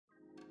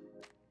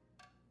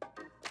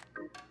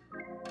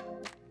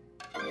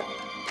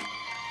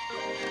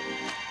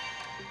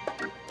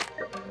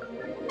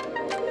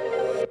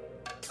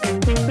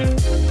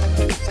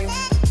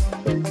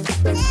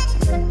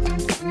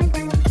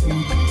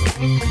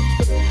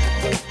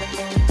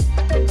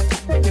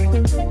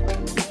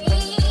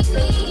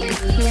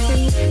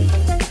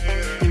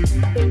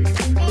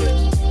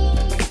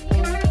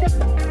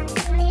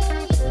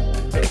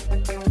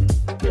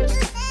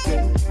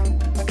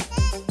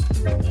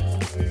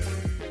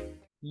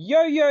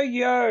Yo, yo,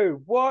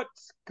 yo,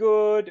 what's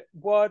good?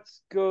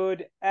 What's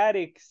good,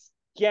 Addicts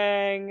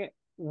gang?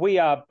 We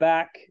are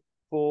back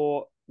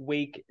for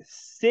week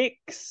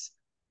 6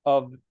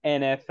 of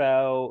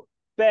NFL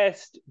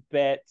Best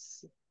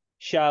Bets.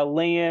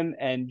 Sharleam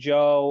and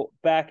Joel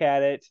back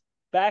at it,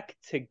 back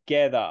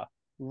together,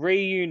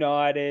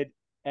 reunited,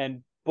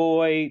 and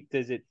boy,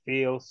 does it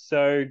feel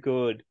so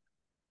good.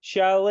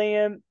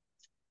 Sharleam,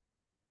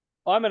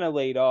 I'm going to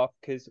lead off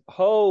because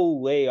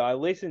holy, I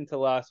listened to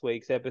last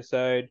week's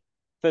episode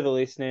for the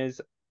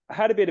listeners. I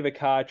had a bit of a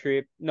car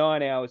trip,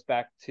 9 hours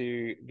back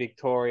to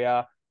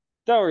Victoria.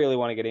 Don't really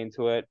want to get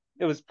into it.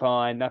 It was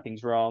fine,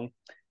 nothing's wrong.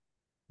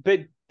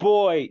 But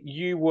boy,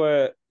 you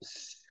were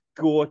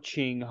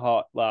scorching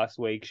hot last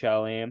week,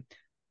 Shalam.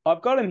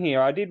 I've got them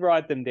here. I did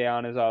write them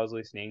down as I was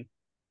listening.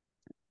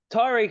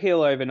 Tyreek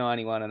Hill over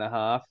 91 and a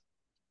half.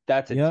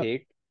 That's a Yep.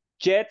 tick.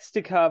 Jets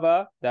to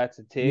cover. That's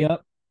a tick.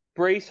 Yep.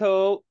 Brees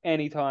Hall,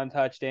 anytime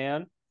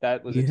touchdown.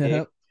 That was a tick.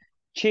 Yep.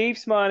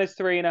 Chiefs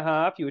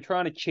 -3.5. You were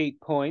trying to cheat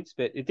points,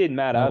 but it didn't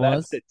I matter. That's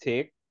was. the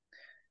tick.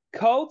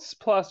 Colts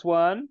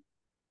 +1.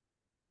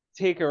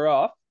 Ticker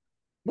off.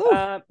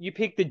 Woo. You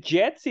picked the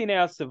Jets in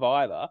our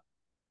Survivor.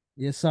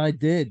 Yes, I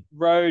did.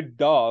 Road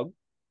Dog.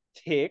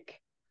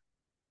 Tick.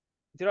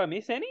 Did I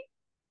miss any?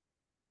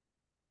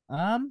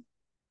 Um.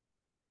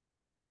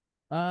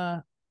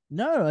 Uh.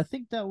 No, I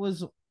think that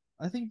was.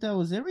 I think that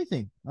was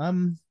everything.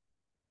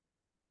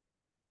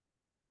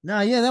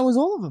 No, yeah, that was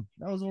all of them.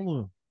 That was all of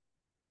them.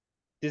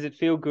 Does it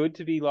feel good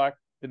to be like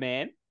the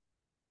man?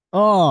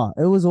 Oh,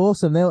 it was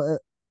awesome. It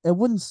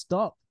wouldn't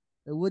stop.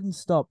 It wouldn't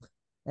stop.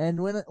 And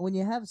when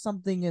you have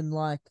something in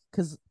like,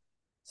 because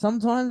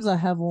sometimes I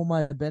have all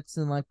my bets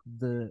in like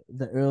the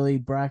early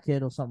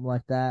bracket or something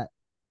like that.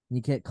 And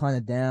you get kind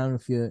of down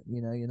if you're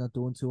not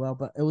doing too well.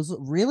 But it was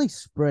really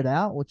spread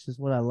out, which is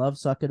what I love.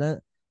 So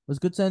it was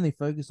good to only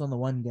focus on the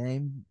one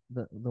game,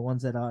 the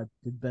ones that I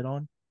did bet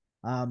on.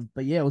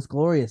 But yeah, it was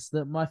glorious.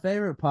 My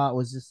favorite part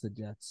was just the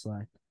Jets.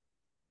 Like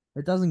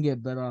it doesn't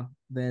get better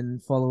than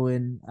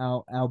following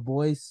our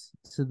boys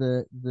to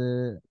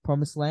the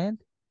promised land,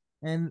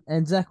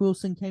 and Zach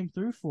Wilson came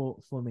through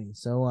for me.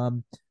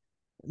 So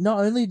not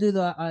only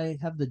I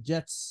have the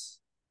Jets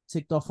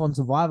ticked off on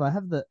Survivor, I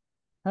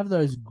have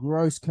those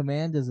gross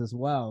Commanders as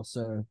well.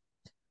 So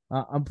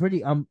I'm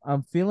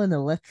feeling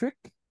electric.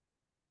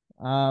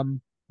 I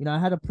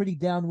had a pretty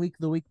down week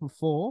the week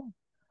before.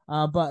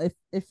 But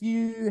if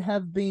you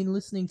have been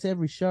listening to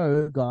every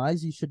show,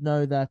 guys, you should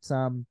know that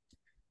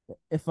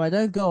if I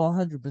don't go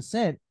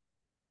 100%,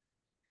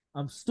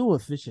 I'm still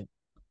efficient.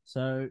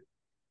 So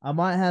I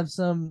might have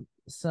some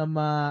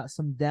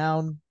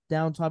down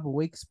type of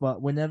weeks,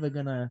 but we're never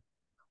gonna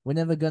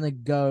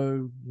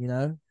go,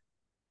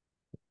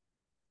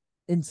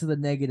 into the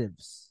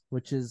negatives,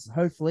 which is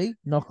hopefully,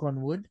 knock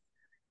on wood.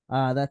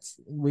 That's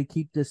we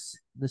keep this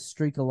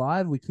streak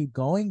alive, we keep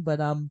going, but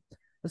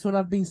that's what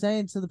I've been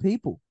saying to the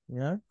people,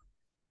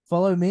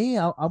 follow me.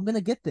 I'm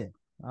gonna get there.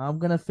 I'm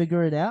gonna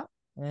figure it out.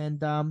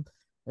 And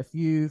if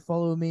you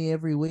follow me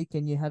every week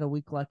and you had a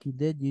week like you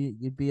did,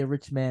 you'd be a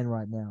rich man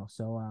right now.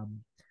 So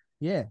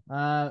yeah.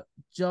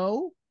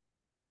 Joe,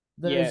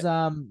 Yeah, those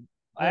I those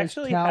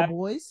actually have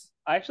Cowboys.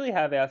 I actually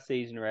have our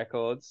season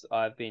records.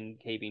 I've been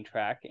keeping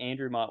track.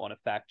 Andrew might want to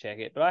fact check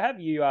it, but I have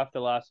you after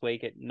last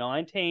week at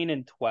 19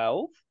 and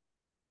 12,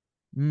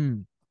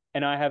 Mm,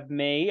 and I have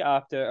me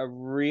after a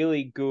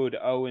really good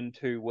 0 and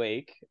 2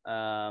 week.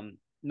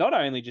 Not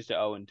only just a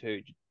 0 and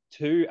 2,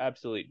 two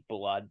absolute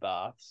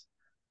bloodbaths.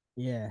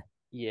 yeah,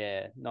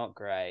 Yeah, not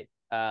great.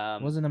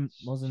 wasn't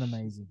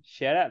amazing.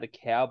 Shout out the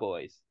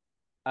Cowboys.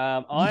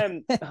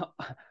 I'm Yeah.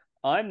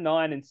 I'm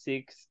 9 and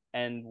 6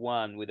 and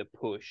 1 with a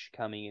push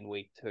coming in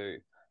week 2.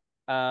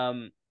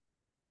 Um,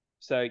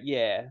 so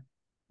yeah,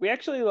 we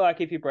actually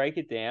like if you break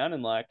it down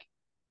and like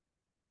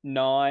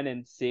 9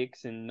 and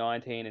 6 and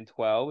 19 and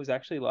 12 is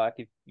actually like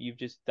if you've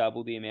just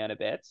doubled the amount of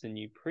bets and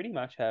you pretty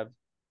much have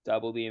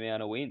double the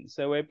amount of wins.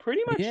 So we're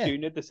pretty much Yeah,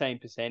 shooting at the same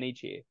percentage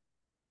here.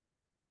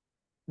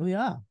 we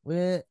are.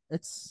 We're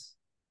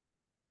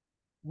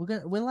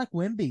like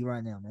Wemby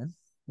right now, man.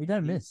 We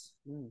don't He's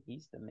miss.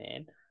 he's the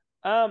man.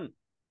 Um,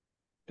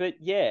 but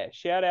yeah,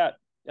 shout out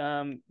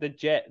the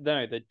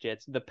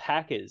Jets, the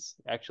Packers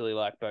actually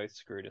like both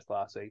screwed us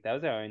last week. That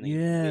was our only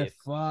Yeah, whiff.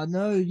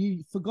 no,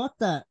 you forgot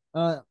that.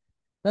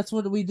 That's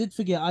what we did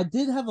forget. I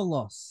did have a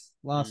loss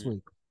last Mm.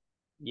 week.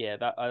 Yeah,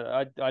 that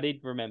I did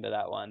remember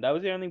that one. That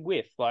was the only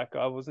whiff. Like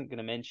I wasn't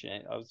gonna mention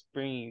it. I was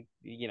bringing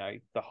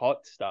the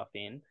hot stuff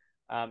in.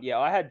 Yeah,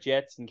 I had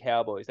Jets and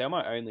Cowboys. They were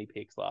my only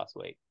picks last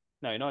week.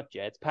 No, not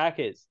Jets,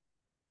 Packers.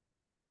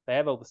 They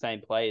have all the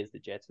same players, the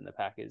Jets and the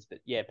Packers. But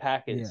yeah, Yeah.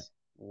 Packers.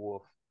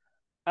 Woof.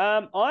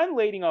 I'm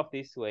leading off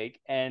this week,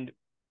 and do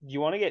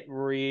you want to get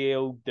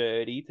real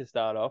dirty to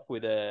start off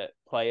with a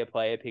player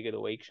pick of the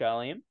week,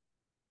 Sharleam?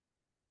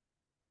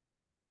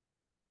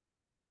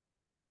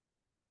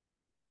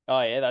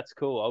 Oh yeah, that's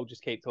cool. I'll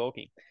just keep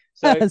talking.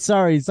 So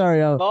Sorry.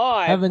 I'm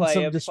my having some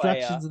player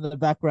distractions in the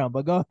background,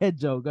 but go ahead,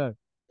 Joe. Go.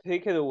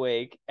 pick of the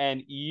week,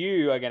 and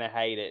you are gonna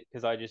hate it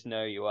because I just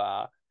know you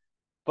are.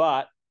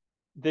 But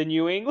the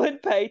New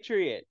England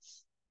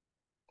Patriots,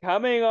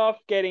 coming off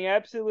getting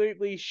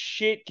absolutely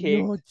shit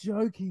kicked, You're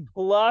joking.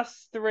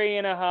 plus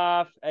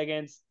 3.5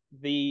 against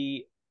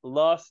the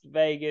Las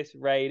Vegas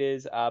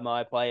Raiders, are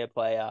my player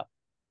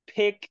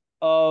pick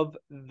of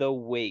the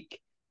week.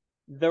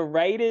 The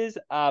Raiders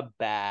are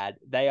bad.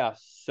 They are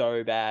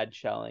so bad,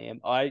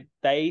 Sharleam.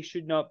 They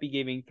should not be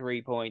giving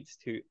 3 points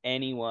to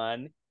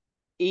anyone,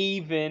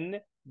 even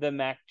the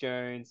Mac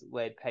Jones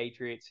led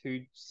Patriots,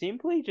 who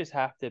simply just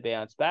have to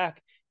bounce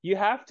back. You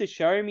have to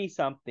show me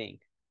something.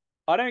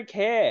 I don't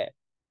care.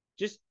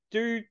 Just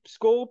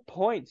score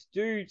points,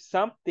 do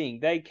something.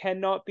 They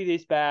cannot be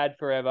this bad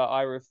forever.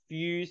 I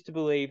refuse to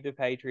believe the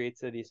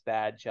Patriots are this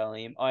bad,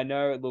 Shalim. I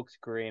know it looks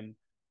grim.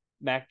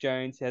 Mac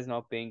Jones has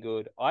not been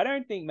good. I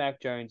don't think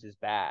Mac Jones is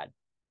bad.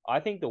 I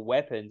think the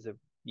weapons are,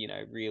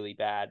 really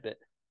bad. But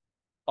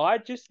I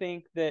just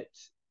think that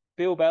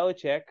Bill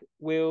Belichick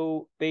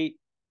will beat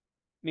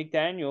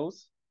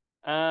McDaniels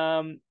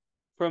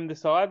from the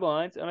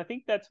sidelines, and I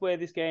think that's where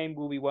this game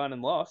will be won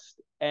and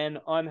lost. And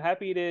I'm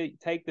happy to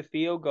take the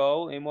field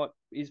goal in what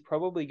is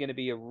probably going to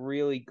be a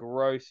really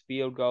gross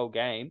field goal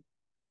game.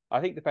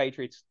 I think the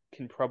Patriots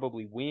can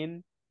probably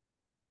win.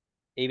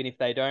 Even if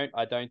they don't,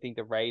 I don't think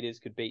the Raiders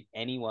could beat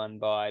anyone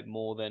by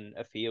more than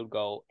a field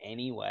goal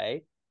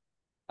anyway.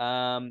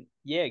 Yeah,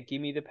 give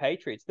me the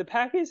Patriots. The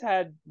Packers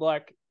had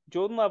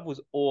Jordan Love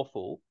was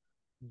awful,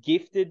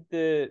 gifted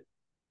the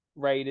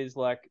Raiders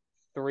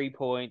 3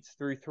 points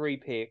through 3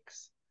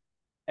 picks,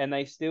 and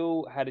they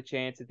still had a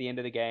chance at the end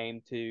of the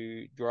game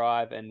to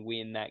drive and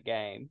win that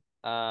game.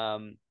 Yeah,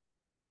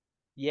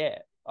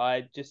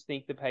 I just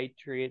think the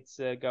Patriots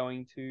are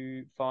going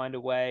to find a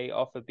way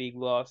off a big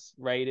loss,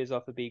 Raiders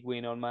off a big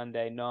win on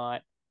Monday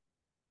night.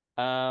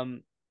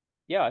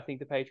 Yeah, I think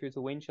the Patriots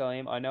will win,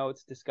 Shalem. I know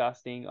it's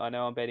disgusting. I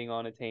know I'm betting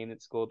on a team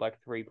that scored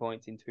 3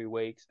 points in 2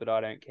 weeks, but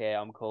I don't care.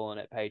 I'm calling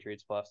it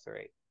Patriots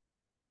 +3.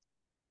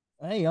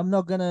 Hey, I'm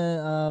not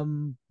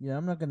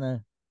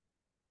gonna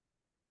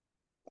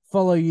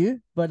follow you,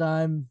 but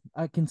I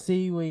can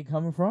see where you're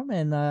coming from,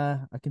 and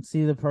I can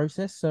see the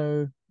process.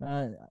 So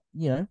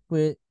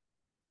we're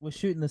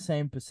shooting the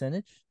same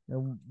percentage.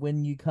 And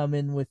when you come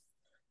in with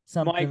My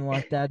something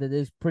like that,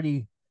 it's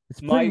pretty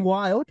my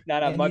wild,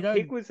 no no, and my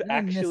pick was you don't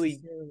actually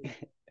necessarily,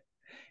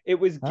 it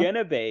was huh?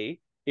 gonna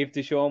be, if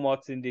Deshaun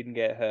Watson didn't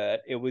get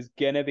hurt, it was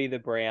gonna be the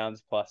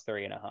Browns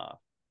 +3.5.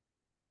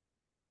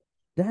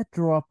 That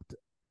dropped.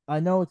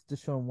 I know it's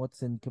Deshaun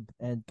Watson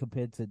and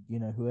compared to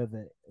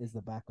whoever is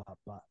the backup,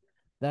 but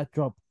that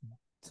dropped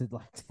to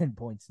like 10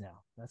 points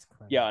now. That's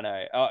Yeah,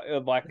 crazy. I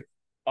know.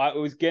 It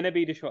was gonna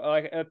be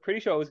Deshaun. I'm pretty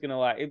sure it was gonna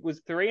it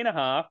was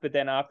 3.5, but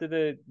then after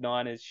the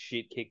Niners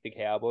shit kicked the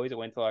Cowboys, it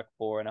went to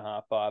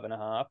 4.5,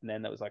 5.5, and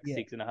then that was Yeah,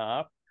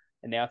 6.5,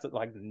 and now it's at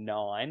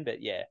 9.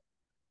 But yeah,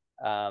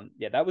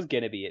 yeah, that was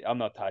gonna be it. I'm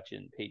not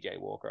touching PJ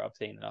Walker. I've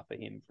seen enough of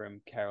him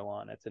from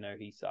Carolina to know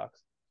he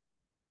sucks.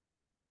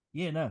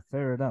 yeah, no,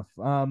 fair enough.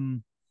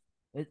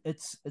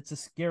 It's a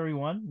scary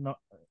one,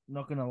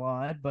 not gonna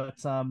lie,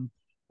 but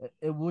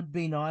it would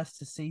be nice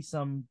to see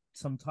some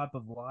type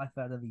of life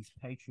out of these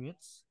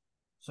Patriots.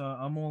 So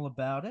I'm all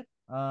about it.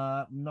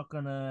 I'm not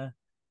gonna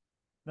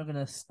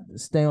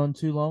stay on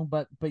too long,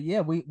 but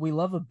yeah, we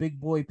love a big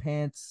boy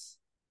pants.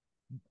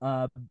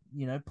 Uh,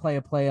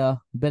 player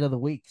bet of the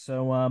week.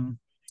 So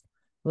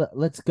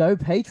let's go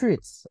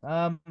Patriots.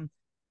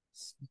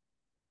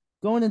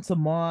 Going into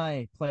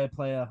my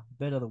player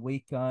bet of the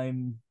week,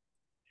 I'm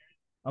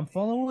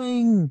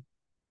following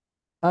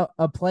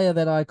a player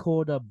that I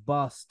called a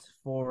bust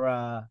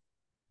for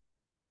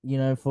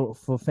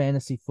for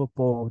fantasy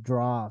football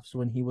drafts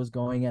when he was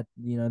going at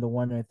the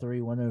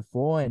 103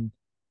 104, and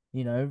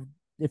you know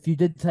if you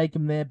did take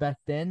him there back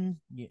then,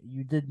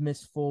 you did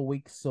miss 4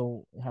 weeks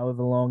or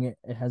however long it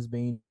has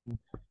been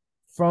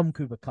from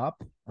Cooper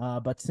Cup.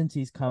 But since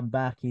he's come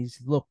back, he's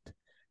looked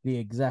the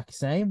exact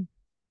same.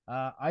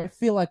 I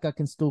feel like I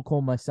can still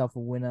call myself a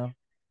winner,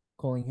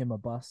 calling him a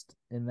bust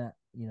in that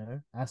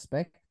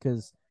aspect,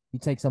 because you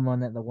take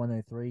someone at the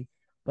 103.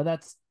 But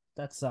that's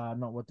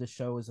not what this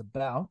show is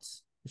about.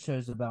 The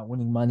show's about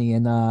winning money,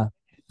 and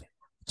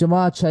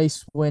Jamar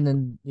Chase went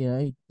and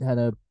he had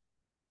a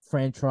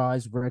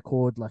franchise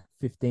record, like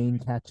 15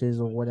 catches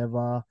or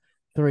whatever,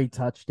 3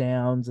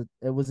 touchdowns.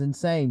 It was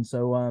insane.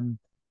 So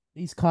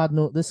this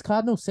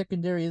Cardinal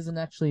secondary isn't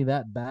actually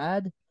that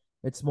bad.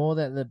 It's more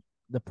that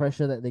the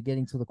pressure that they're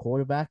getting to the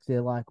quarterback,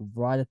 they're like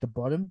right at the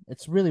bottom.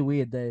 It's really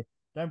weird. They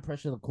don't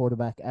pressure the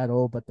quarterback at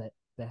all, but they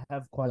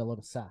have quite a lot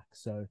of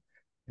sacks. So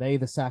they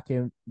either sack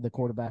him, the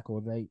quarterback,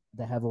 or they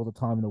have all the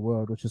time in the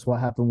world, which is what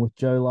happened with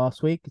Joe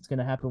last week. It's going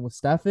to happen with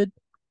Stafford.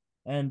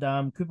 And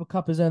Cooper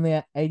Cup is only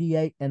at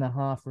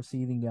 88.5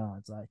 receiving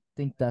yards. I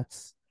think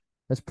that's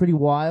pretty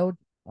wild.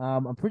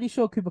 I'm pretty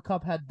sure Cooper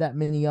Cup had that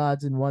many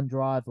yards in one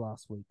drive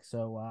last week.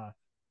 So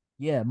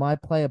yeah, my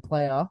player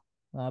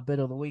bet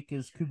of the week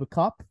is Cooper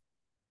Cup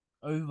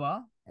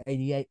over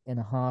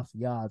 88.5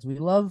 yards. We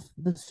love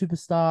the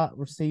superstar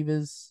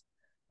receivers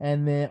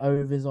and their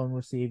overs on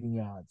receiving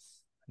yards.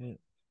 Yeah.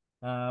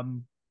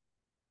 Um,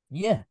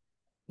 yeah.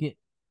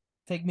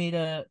 take me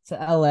to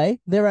LA.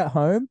 They're at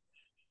home.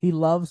 He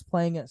loves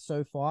playing at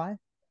SoFi.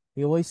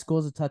 He always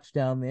scores a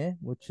touchdown there,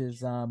 which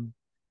is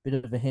bit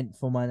of a hint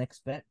for my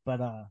next bet. But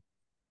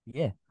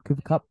yeah,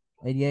 Cooper Cup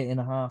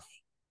 88.5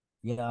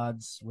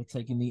 yards. We're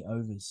taking the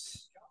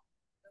overs.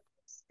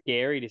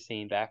 Scary to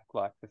see him back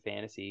like for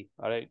fantasy.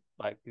 I don't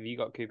like. Have you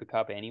got Cooper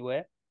Cup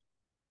anywhere?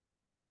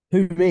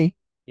 Who me?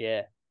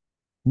 Yeah,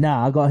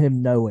 Nah, I got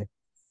him nowhere.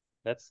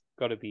 that's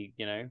got to be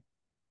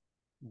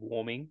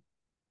warming.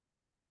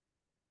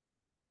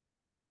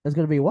 There's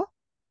gonna be what?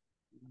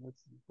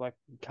 It's like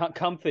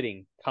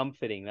comforting.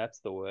 Comforting. That's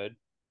the word.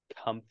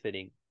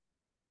 Comforting.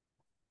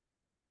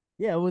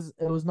 Yeah, it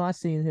was nice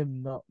seeing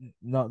him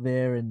not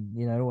there, and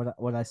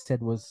what I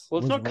said was Well,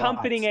 it's was not right.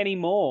 comforting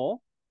anymore.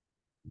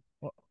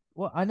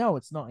 Well, I know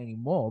it's not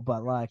anymore,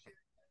 but like,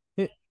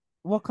 who,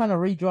 what kind of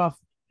redraft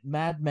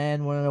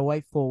madman wanted to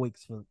wait 4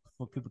 weeks for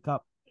Cooper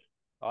Cup?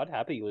 I'd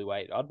happily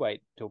wait. I'd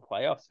wait till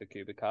playoffs for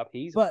Cooper Cup.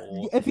 He's But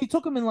if awesome. you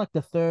took him in like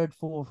the third,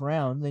 fourth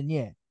round, then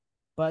yeah.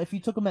 But if you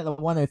took him at the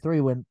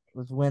 103 when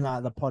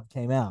the pod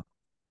came out,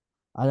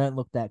 I don't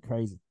look that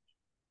crazy.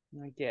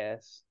 I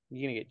guess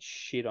you're gonna get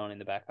shit on in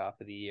the back half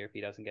of the year if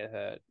he doesn't get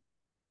hurt.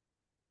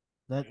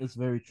 That is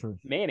very true.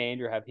 Me and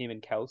Andrew have him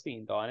and Kelsey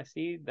in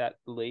Dynasty that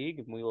league,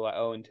 and we were like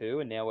 0-2,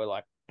 and now we're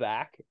like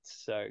back.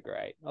 It's so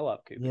great. I love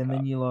Cooper Yeah, and then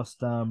Cup. you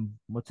lost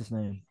what's his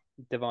name?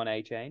 Devon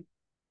A Chain.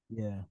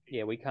 Yeah.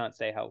 Yeah, we can't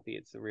stay healthy.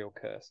 It's a real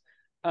curse.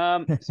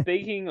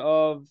 Speaking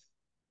of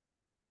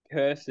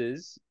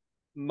curses,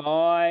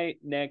 my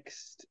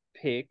next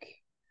pick.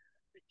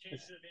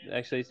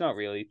 Actually, it's not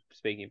really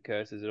speaking of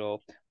curses at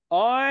all.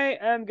 I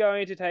am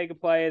going to take a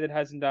player that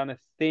hasn't done a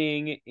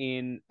thing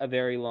in a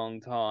very long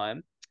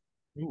time,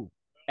 Ooh.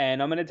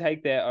 and I'm going to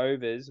take their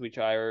overs, which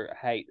I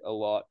hate a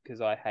lot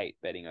because I hate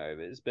betting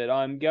overs, but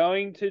I'm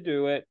going to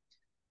do it.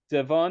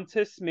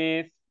 Devonta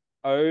Smith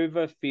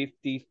over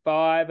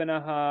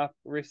 55.5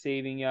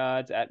 receiving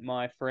yards at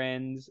my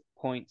friend's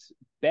points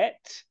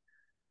bet.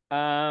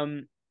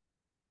 Um,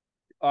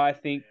 I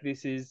think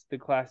this is the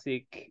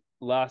classic.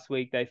 Last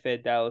week they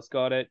fed Dallas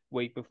Goddard.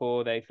 Week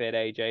before they fed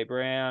AJ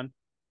Brown.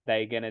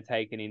 They're gonna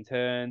take it in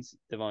turns.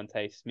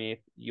 Devontae Smith,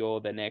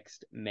 you're the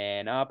next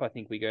man up. I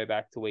think we go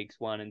back to weeks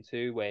 1 and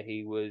 2 where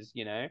he was,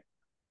 I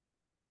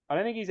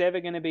don't think he's ever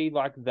gonna be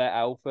like the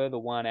alpha, the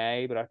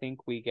 1A, but I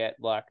think we get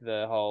like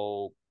the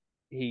whole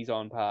he's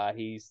on par.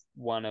 He's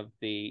one of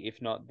the, if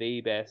not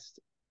the best,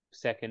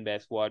 second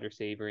best wide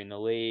receiver in the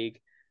league.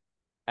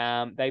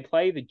 They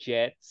play the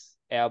Jets,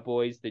 our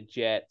boys, the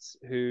Jets,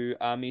 who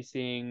are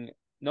missing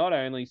not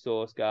only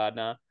Sauce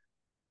Gardner,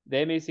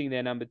 they're missing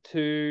their number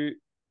two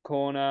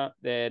corner,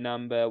 their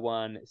number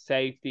one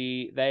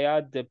safety. They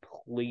are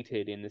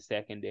depleted in the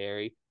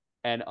secondary.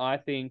 And I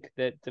think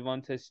that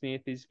Devonta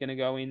Smith is going to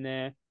go in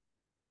there.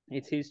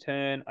 It's his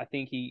turn. I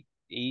think he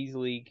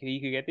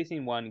could get this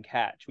in one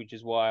catch, which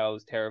is why I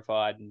was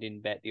terrified and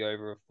didn't bet the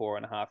over of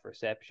 4.5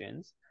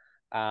 receptions.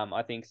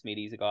 I think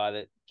Smitty's a guy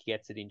that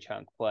gets it in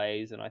chunk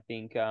plays, and I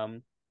think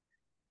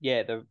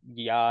yeah, the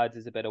yards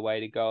is a better way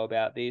to go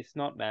about this.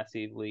 Not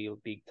massively a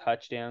big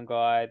touchdown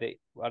guy. That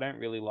I don't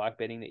really like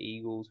betting the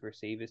Eagles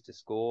receivers to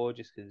score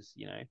just because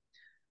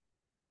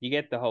you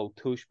get the whole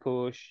tush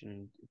push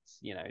and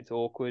it's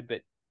awkward.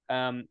 But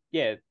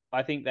yeah,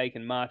 I think they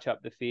can march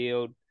up the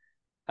field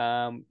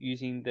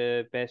using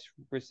the best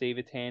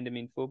receiver tandem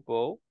in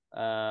football.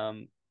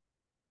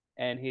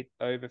 And hit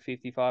over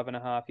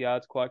 55.5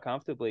 yards quite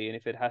comfortably. And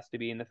if it has to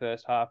be in the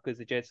first half because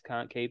the Jets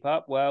can't keep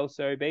up, well,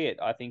 so be it.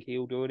 I think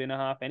he'll do it in a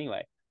half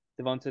anyway.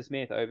 Devonta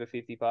Smith over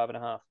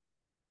 55.5.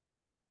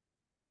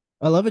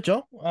 I love it,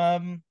 Joel.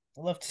 I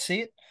love to see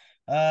it.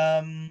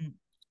 I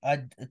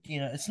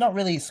it's not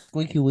really a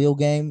squeaky wheel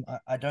game.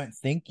 I don't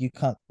think you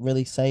can't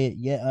really say it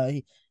yet.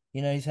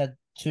 He's had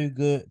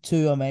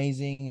two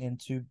amazing and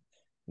two,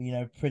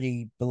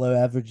 pretty below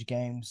average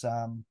games.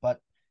 But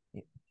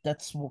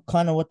that's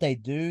kind of what they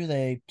do.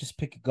 They just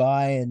pick a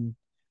guy and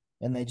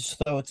they just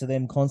throw it to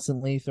them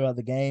constantly throughout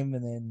the game,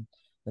 and then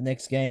the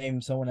next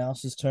game someone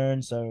else's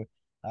turn. So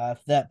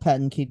if that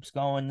pattern keeps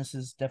going, this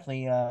is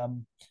definitely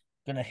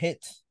gonna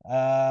hit.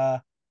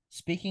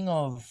 Speaking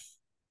of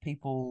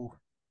people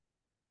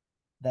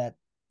that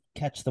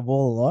catch the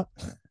ball a lot,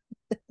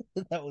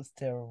 that was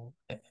terrible.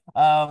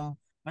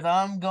 But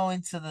I'm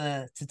going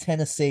to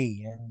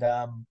Tennessee,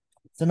 and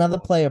it's another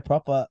player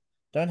proper.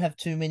 Don't have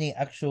too many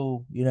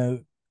actual,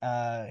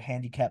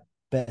 handicap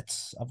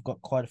bets. I've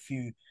got quite a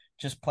few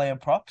just player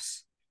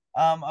props.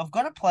 I've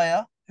got a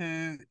player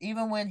who,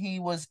 even when he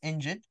was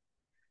injured,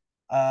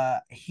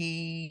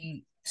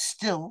 he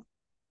still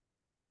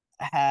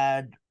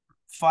had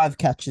 5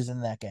 catches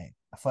in that game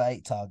for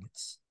 8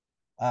 targets.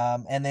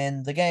 And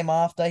then the game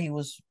after, he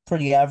was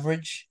pretty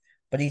average,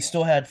 but he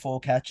still had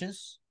 4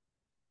 catches.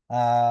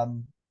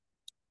 Um,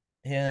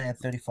 he only had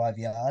 35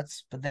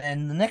 yards. But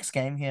then the next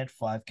game, he had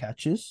 5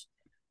 catches.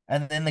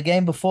 And then the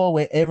game before,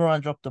 where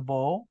everyone dropped the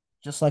ball,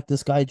 just like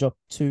this guy dropped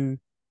 2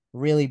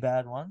 really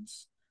bad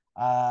ones,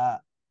 uh,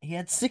 he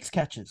had 6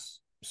 catches.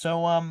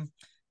 So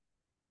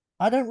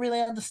I don't really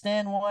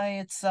understand why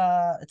it's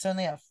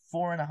only at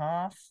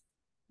 4.5.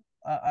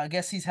 I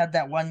guess he's had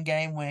that one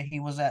game where he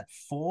was at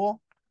 4,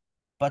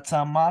 but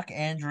Mark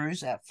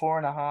Andrews at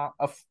 4.5,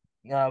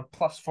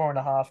 plus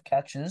 4.5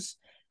 catches, is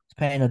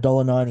paying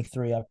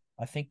 $1.93.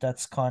 I think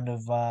that's kind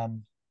of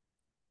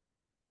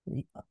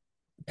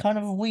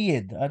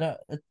weird.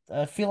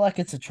 I feel like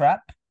it's a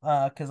trap.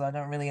 Because I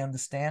don't really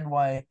understand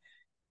why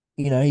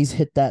he's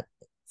hit that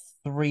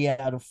 3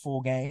 out of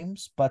 4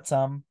 games. But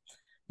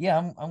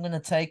yeah, I'm gonna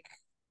take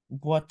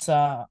what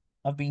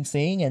I've been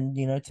seeing, and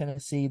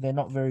Tennessee, they're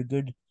not very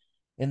good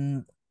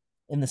in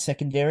the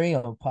secondary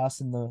or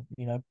passing the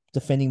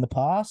defending the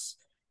pass.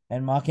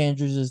 And Mark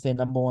Andrews is their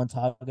number one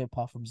target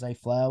apart from Zay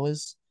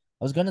Flowers.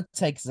 I was gonna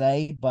take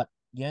Zay, but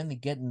you're only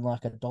getting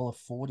like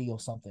 $1.40 or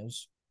something.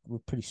 It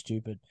was pretty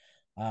stupid.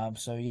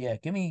 So yeah,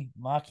 give me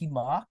Marky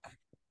Mark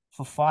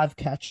for 5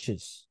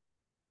 catches,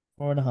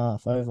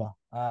 4.5 over.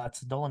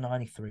 It's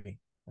 $1.93.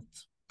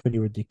 That's pretty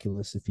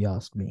ridiculous if you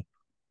ask me.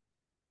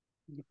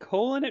 You're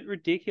calling it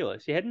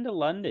ridiculous. You're heading to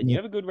London. You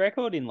Yeah, have a good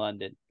record in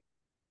London.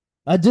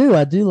 I do.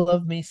 I do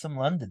love me some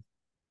London.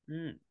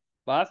 Mm.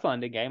 Last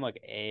London game, like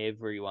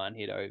everyone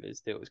hit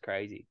overs. It was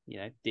crazy.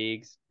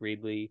 Diggs,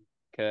 Ridley,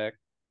 Kirk,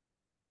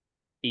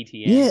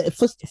 ETN, Yeah,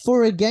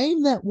 for a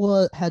game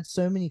that had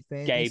so many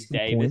Gabe fantasy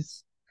Davis.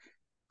 points,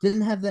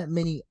 didn't have that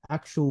many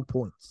actual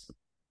points.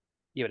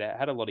 Yeah, but it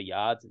had a lot of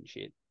yards and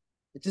shit.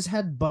 It just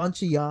had a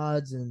bunch of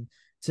yards and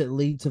to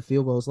lead to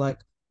field goals. Like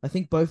I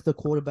think both the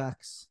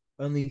quarterbacks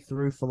only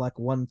threw for like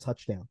one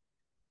touchdown.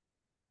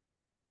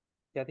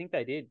 Yeah, I think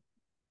they did.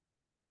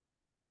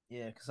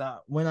 Yeah,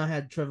 because when I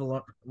had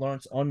Trevor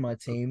Lawrence on my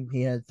team,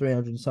 he had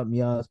 300 something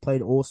yards,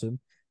 played awesome,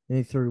 and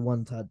he threw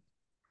one touch.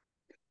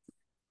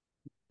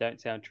 Don't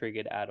sound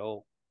triggered at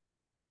all.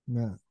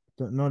 No,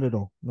 not at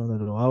all. Not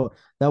at all.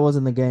 That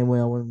wasn't the game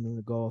where I wanted him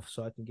to go off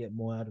so I can get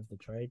more out of the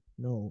trade.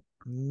 No,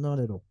 not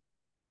at all.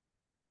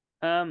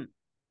 Um,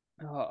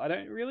 I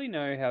don't really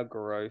know how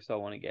gross I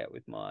want to get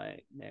with my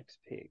next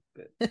pick,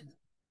 but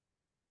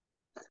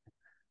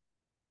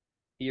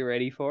you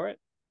ready for it?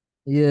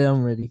 Yeah,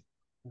 I'm ready.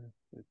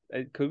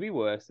 It could be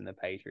worse than the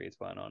Patriots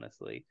one,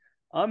 honestly.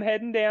 I'm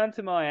heading down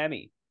to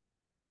Miami,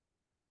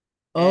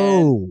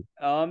 and Oh,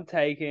 I'm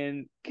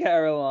taking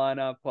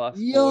Carolina plus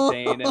yo,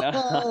 14 and a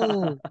half.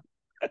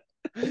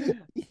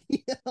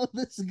 yo,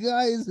 this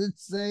guy is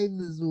insane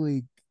this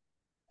week.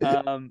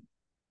 Um,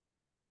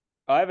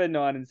 I have a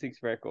 9-6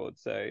 record,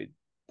 so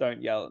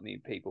don't yell at me,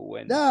 people,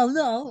 when No,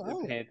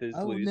 no, the Panthers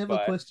I will lose never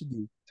by question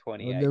you. I will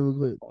 28 never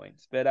quit.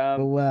 points. But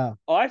But wow,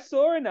 I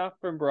saw enough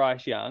from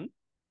Bryce Young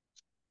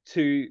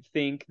to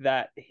think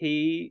that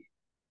he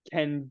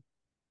can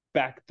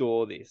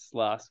backdoor this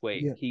last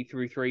week. yeah, He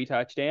threw 3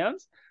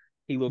 touchdowns.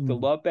 He looked a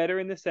mm, lot better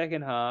in the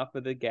second half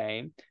of the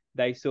game.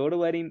 They sort of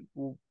let him.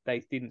 Well, they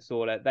didn't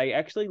sort of. They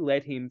actually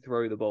let him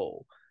throw the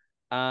ball.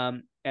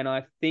 And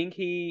I think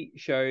he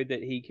showed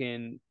that he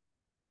can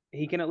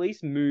at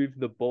least move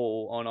the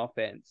ball on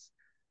offense.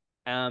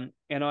 And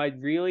I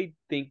really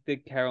think the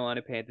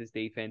Carolina Panthers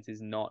defense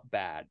is not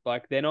bad.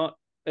 Like they're not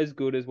as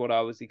good as what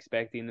I was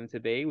expecting them to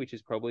be, which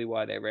is probably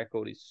why their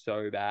record is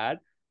so bad.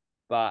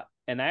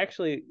 And they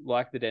actually,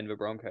 like the Denver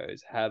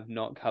Broncos, have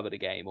not covered a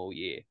game all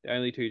year. The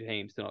only two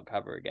teams to not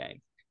cover a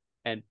game.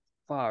 And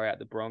far out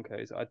the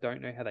Broncos. I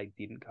don't know how they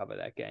didn't cover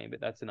that game,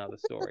 but that's another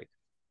story.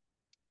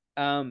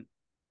 Um,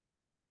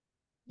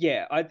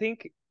 yeah, I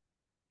think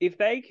if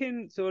they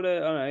can sort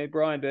of, I don't know,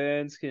 Brian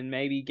Burns can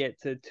maybe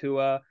get to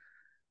Tua.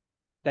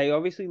 They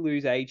obviously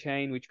lose A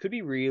Chain, which could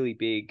be really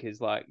big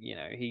because, like,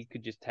 he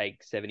could just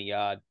take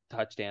 70-yard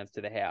touchdowns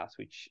to the house,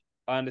 which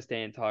I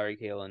understand Tyreek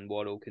Hill and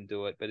Waddle can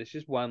do it, but it's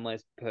just one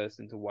less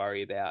person to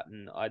worry about.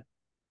 And I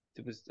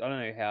don't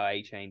know how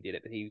A Chain did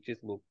it, but he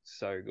just looked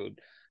so good.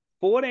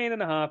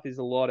 14.5 is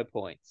a lot of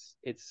points.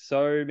 It's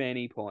so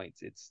many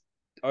points. It's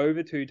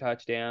over 2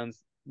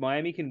 touchdowns.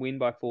 Miami can win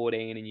by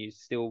 14 and you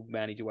still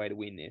manage a way to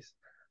win this.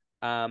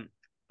 Um,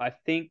 I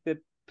think the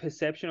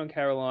perception on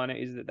Carolina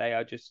is that they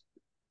are just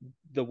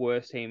the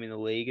worst team in the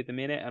league at the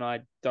minute, and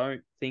I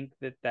don't think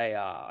that they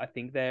are. I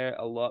think they're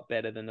a lot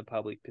better than the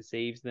public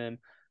perceives them.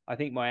 I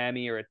think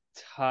Miami are a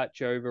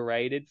touch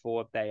overrated for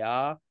what they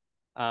are.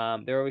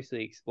 They're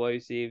obviously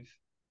explosive.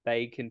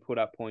 They can put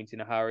up points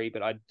in a hurry,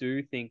 but I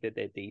do think that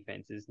their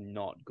defense is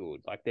not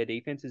good. Like their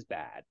defense is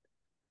bad.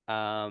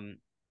 Um,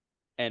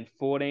 and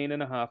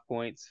 14.5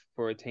 points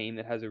for a team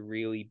that has a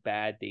really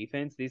bad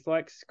defense. This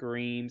like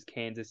screams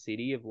Kansas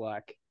City of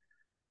like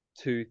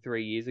 2,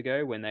 3 years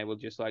ago when they were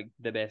just like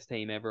the best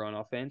team ever on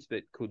offense,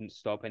 but couldn't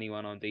stop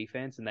anyone on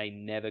defense, and they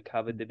never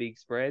covered the big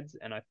spreads.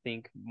 And I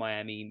think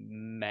Miami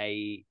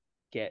may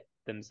get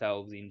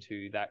themselves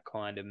into that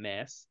kind of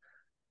mess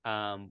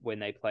when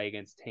they play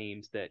against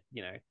teams that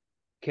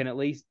can at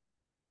least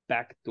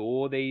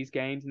backdoor these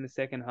games in the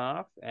second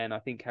half. And I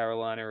think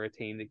Carolina are a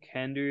team that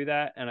can do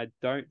that. And I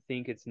don't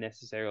think it's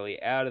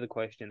necessarily out of the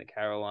question that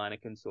Carolina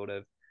can sort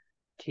of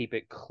keep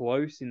it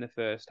close in the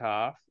first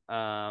half,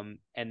 and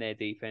their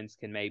defense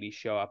can maybe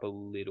show up a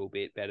little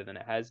bit better than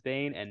it has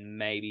been, and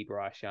maybe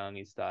Bryce Young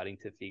is starting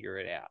to figure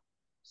it out.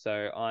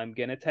 So I'm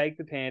going to take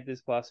the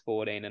Panthers plus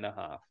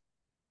 14.5.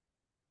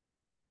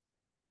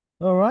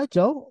 All right,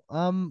 Joel.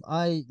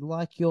 I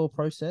like your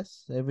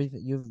process.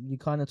 Everything you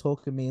kind of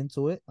talking me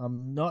into it.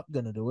 I'm not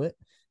gonna do it,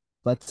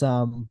 but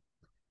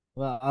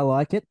well, I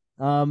like it.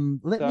 Let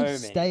me So many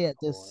stay at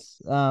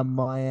this points.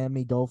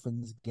 Miami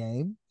Dolphins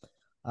game.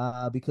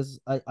 Because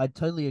I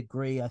totally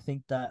agree. I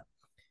think that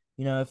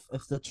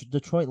if the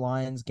Detroit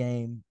Lions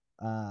game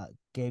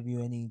gave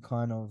you any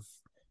kind of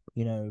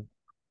you know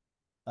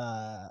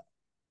uh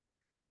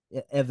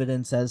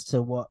evidence as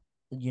to what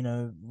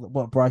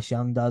Bryce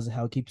Young does,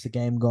 how he keeps the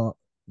game got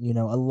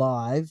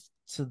alive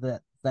to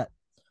that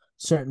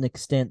certain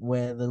extent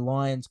where the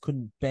Lions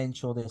couldn't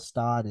bench all their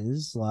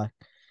starters,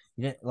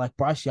 like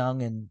Bryce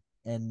Young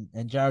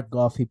and Jared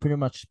Goff. He pretty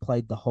much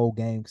played the whole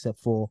game except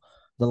for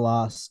the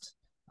last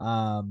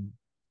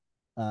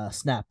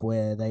snap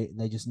where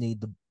they just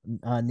kneeled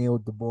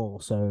the ball.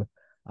 So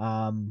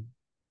um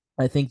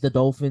I think the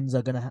Dolphins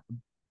are gonna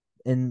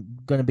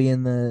be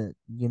in the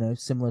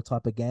similar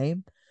type of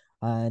game,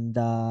 and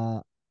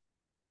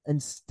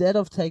instead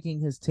of taking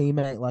his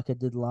teammate like I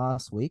did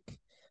last week,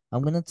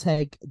 I'm gonna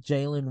take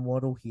Jalen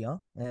Waddle here,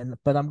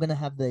 but I'm gonna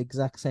have the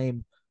exact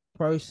same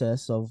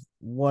process of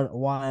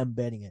why I'm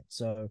betting it.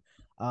 So,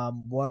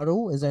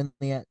 Waddle is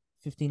only at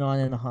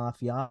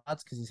 59.5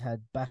 yards because he's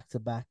had back to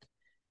back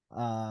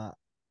uh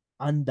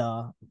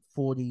under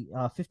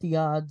 50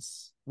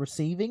 yards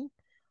receiving.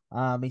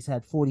 He's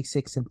had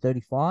 46 and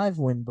 35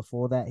 when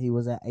before that he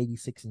was at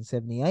 86 and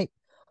 78.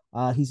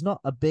 He's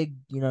not a big,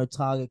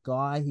 target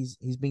guy.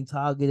 He's been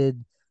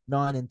targeted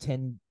 9 and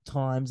 10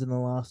 times in the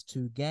last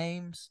two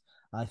games.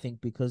 I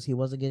think because he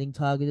wasn't getting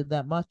targeted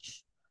that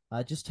much.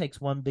 It just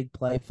takes one big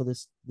play for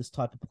this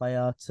type of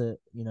player to,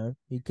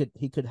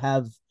 he could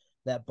have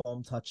that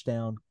bomb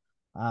touchdown,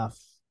 on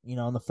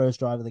the first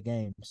drive of the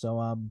game. So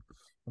I'm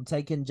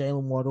taking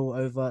Jalen Waddle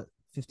over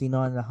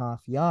 59.5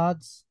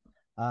 yards.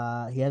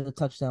 He had a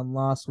touchdown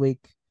last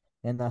week,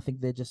 and I think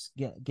they're just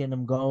getting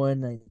him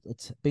going.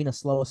 It's been a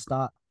slower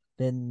start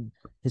than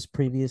his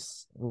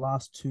previous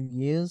last 2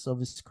 years of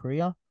his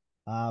career.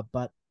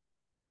 But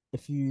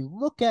if you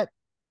look at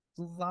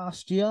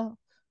last year,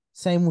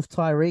 same with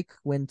Tyreek.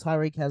 When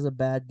Tyreek has a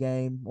bad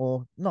game,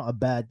 or not a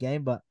bad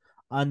game, but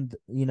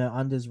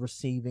unders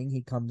receiving,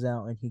 he comes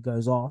out and he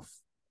goes off.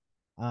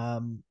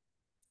 Um,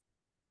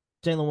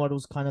 Jalen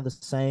Waddle's kind of the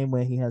same,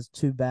 where he has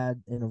two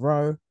bad in a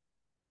row,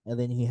 and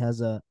then he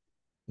has an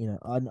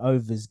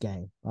overs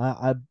game.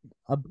 I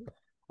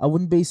I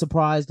wouldn't be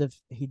surprised if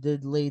he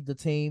did lead the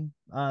team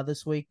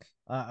this week.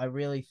 I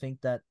really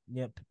think that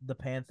the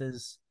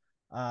Panthers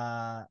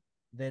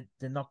they're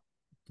not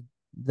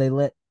they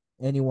let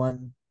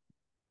anyone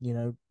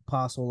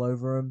pass all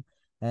over him,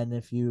 and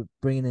if you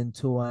bring in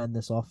Tua in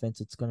this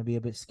offense, it's going to be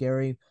a bit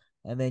scary.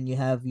 And then you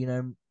have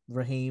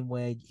Raheem,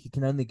 where he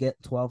can only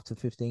get 12 to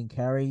 15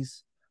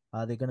 carries.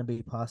 They're going to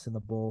be passing the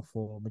ball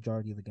for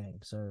majority of the game.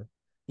 So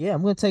yeah,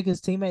 I'm going to take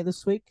his teammate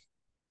this week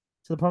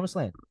to the promised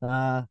land.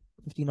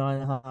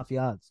 59.5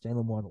 yards,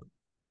 Jalen Waddle.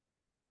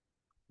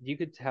 You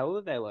could tell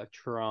that they're like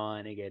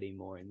trying to get him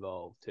more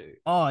involved too.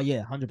 Oh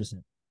yeah,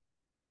 100%.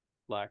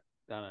 Like,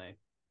 I don't know.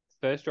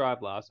 First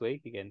drive last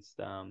week against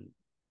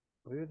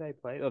who did they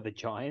play? Oh, the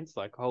Giants.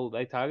 Like,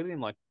 they targeted him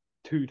like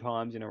two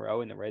times in a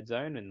row in the red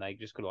zone, and they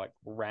just could like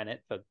ran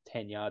it for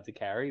 10 yards a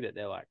carry. That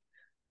they're like,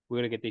 we're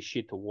gonna get this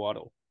shit to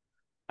Waddle.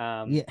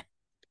 Um, Yeah,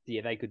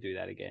 yeah, they could do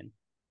that again,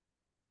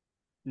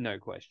 no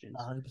questions.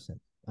 100%.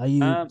 Are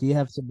you? Um, Do you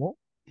have some more?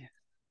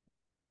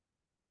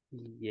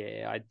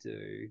 yeah, I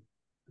do.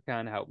 I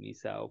can't help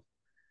myself.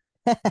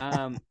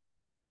 Um,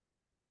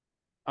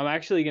 I'm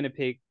actually gonna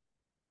pick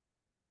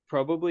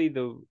probably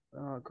the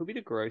it could be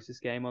the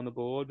grossest game on the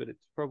board, but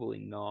it's probably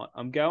not.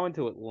 I'm going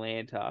to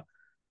Atlanta.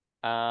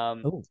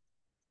 Um, Oh,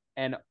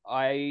 and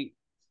I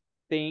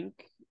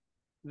think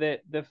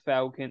that the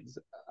Falcons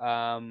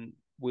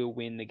will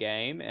win the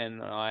game, and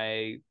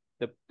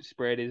the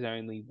spread is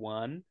only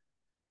one.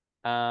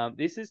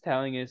 This is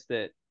telling us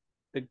that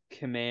the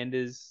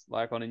Commanders,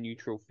 like on a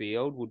neutral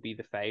field, would be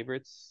the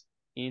favorites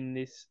in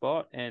this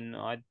spot, and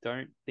I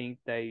don't think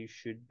they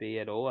should be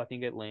at all. I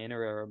think Atlanta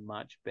are a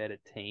much better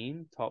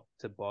team, top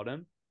to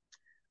bottom,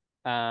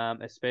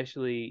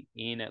 especially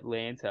in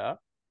Atlanta.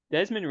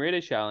 Desmond Ritter,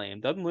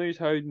 Sharleam, doesn't lose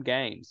home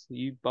games.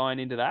 You buying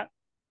into that?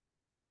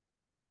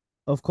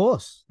 of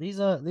course. These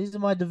are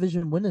my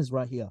division winners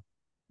right here.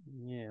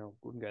 Yeah, I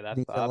wouldn't go that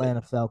These far, but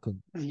Atlanta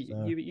Falcons. So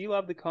you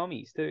love the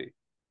commies too.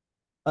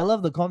 I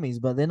love the commies,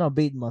 but they're not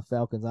beating my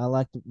Falcons. I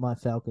like my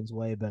Falcons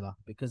way better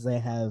because they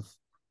have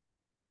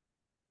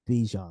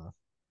Bijan.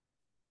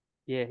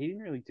 Yeah, he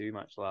didn't really do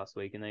much last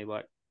week, and they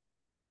like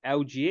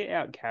Algier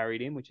out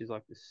carried him, which is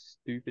like the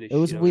stupidest It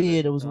was shit I've ever.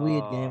 weird. It was a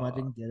weird game. I Oh,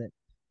 didn't get it.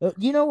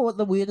 You know what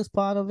the weirdest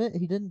part of it?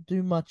 He didn't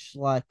do much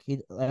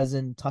as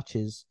in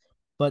touches,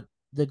 but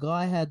the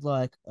guy had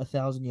like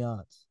 1,000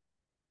 yards.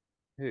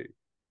 who?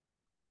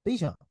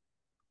 Bijan,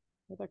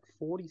 He had like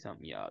 40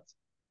 something yards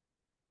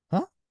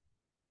huh?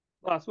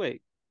 last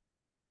week.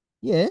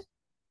 Yeah.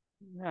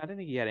 No, I don't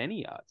think he had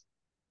any yards.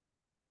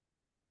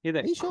 Yeah, Are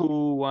that you sure?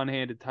 cool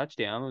one-handed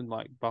touchdown and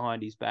like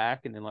behind his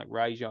back, and then like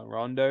Rajon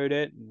rondoed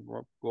it and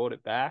brought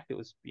it back. It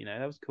was,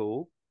 that was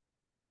cool.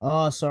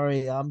 Oh,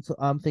 sorry. I'm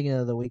thinking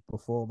of the week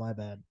before. My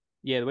bad.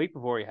 Yeah, the week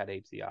before he had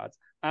heaps of yards.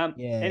 Yeah.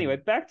 Anyway,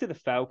 back to the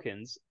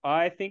Falcons.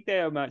 I think they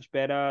are much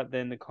better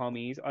than the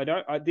Commies. I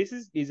don't. This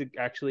is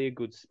actually a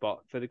good spot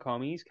for the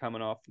Commies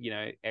coming off,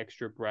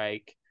 extra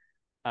break,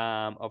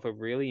 of a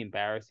really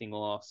embarrassing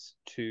loss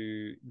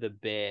to the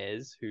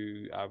Bears,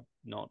 who are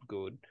not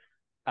good.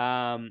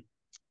 Um,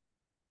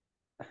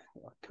 I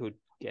could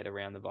get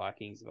around the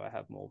Vikings if I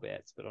have more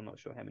bets, but I'm not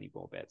sure how many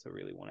more bets I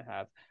really want to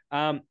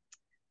have.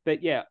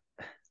 But yeah,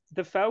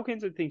 the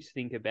Falcons, I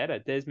think are better.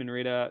 Desmond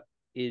Ritter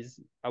is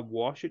a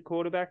wash at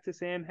quarterback to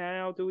Sam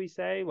Howell, do we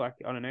say? Like,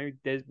 I don't know.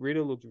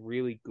 Ritter looked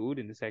really good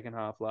in the second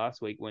half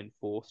last week when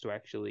forced to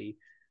actually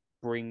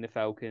bring the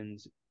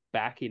Falcons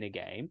back in a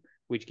game,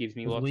 which gives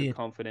me It was lots of weird.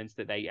 confidence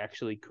that they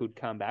actually could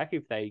come back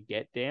if they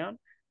get down.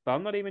 But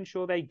I'm not even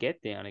sure they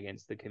get down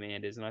against the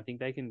Commanders, and I think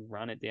they can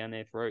run it down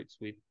their throats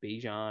with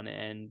Bijan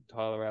and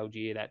Tyler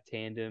Algier, that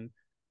tandem,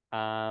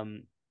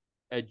 um,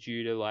 are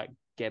due to like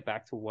get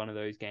back to one of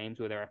those games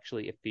where they're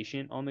actually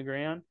efficient on the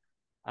ground.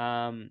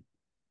 Um,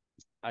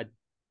 I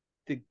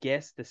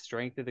guess the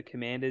strength of the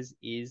Commanders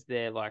is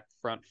their like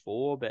front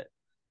four, but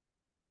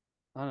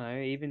I don't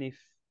know. Even if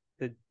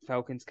the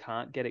Falcons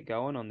can't get it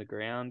going on the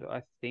ground,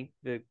 I think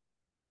the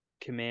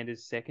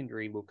Commanders'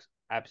 secondary looks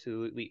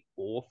absolutely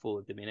awful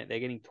at the minute. They're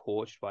getting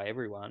torched by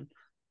everyone,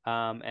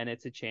 and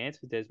it's a chance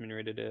for Desmond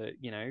Ritter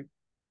to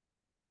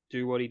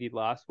do what he did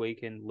last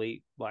week and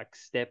like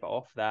step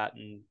off that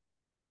and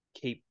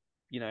keep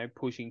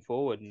pushing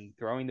forward and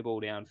throwing the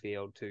ball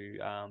downfield to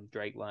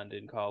Drake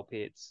London, Kyle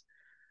Pitts,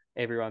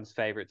 everyone's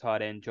favorite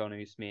tight end,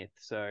 Jonnu Smith.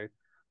 So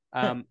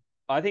um,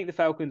 I think the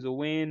Falcons will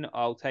win.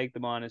 I'll take the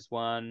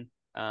 -1.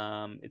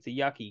 It's a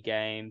yucky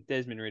game.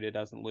 Desmond Ritter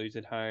doesn't lose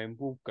at home.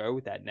 We'll go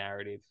with that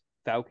narrative.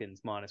 Falcons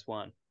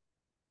 -1.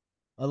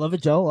 I love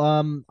it, Joel.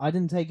 I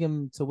didn't take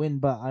him to win,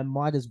 but I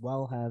might as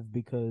well have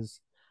because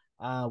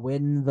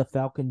when the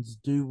Falcons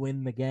do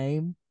win the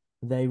game,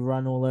 they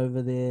run all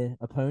over their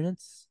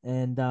opponents,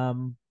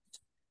 and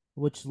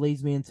which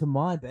leads me into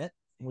my bet,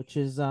 which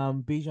is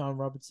Bijan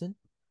Robertson.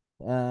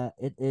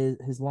 It is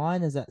his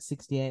line is at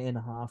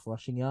 68.5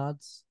 rushing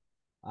yards.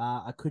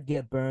 I could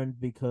get burned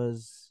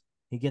because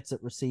he gets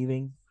it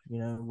receiving,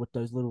 with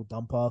those little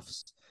dump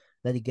offs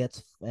that he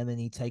gets, and then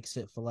he takes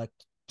it for like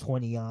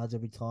 20 yards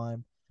every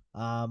time.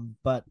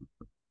 But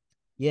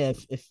yeah,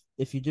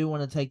 if you do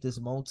want to take this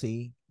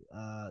multi,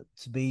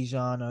 to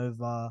Bijan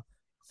over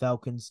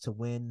Falcons to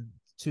win,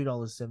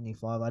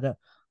 $2.75.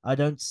 I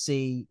don't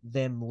see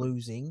them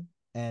losing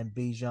and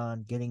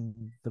Bijan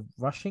getting the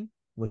rushing,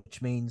 which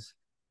means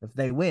if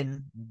they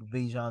win,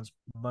 Bijan's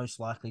most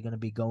likely going to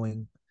be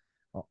going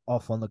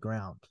off on the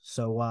ground.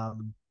 So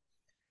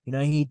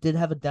he did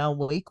have a down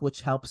week,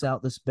 which helps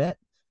out this bet.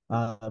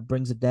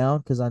 Brings it down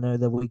because I know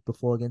the week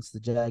before against the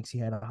Jags he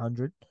had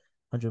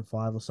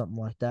 105 or something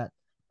like that.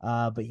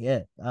 But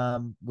yeah,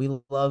 we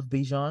love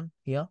Bijan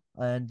here,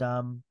 and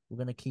we're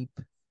gonna keep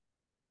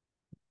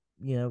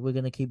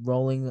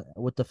rolling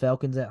with the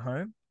Falcons at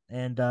home.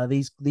 And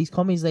these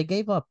commies they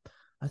gave up,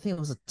 I think it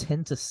was a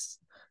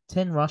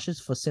 10 rushes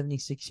for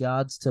 76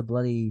 yards to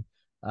bloody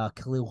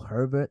Khalil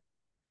Herbert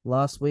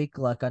last week.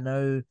 Like I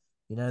know,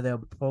 they were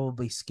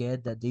probably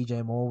scared that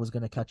DJ Moore was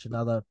going to catch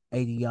another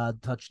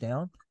 80-yard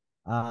touchdown,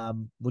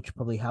 which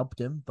probably helped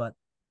him, but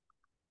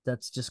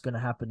that's just going to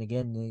happen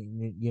again.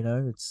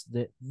 It's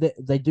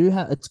they do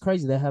have. It's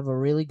crazy. They have a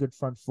really good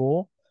front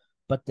four,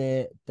 but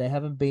they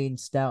haven't been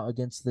stout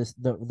against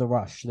the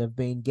rush. They've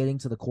been getting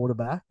to the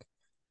quarterback,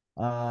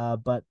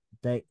 but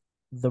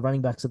the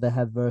running backs that they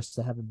have versed,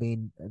 they haven't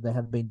been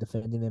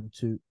defending them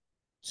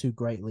too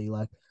greatly.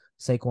 Like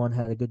Saquon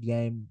had a good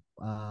game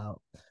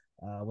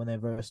when they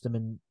versed him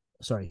in.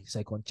 Sorry,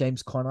 Saquon.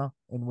 James Conner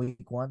in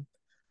week 1.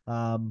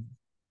 Um,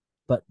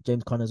 but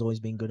James Conner's always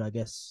been good, I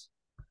guess.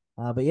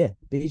 But yeah,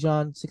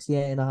 Bijan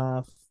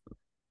 68.5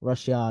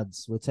 rush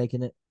yards. We're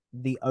taking it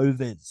the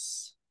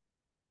overs.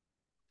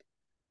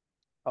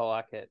 I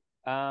like it.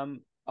 I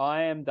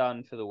am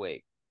done for the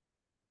week.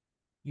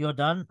 You're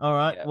done. All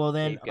right. Yeah, Well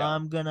then, keep going.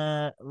 I'm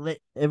gonna let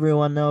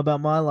everyone know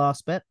about my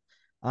last bet.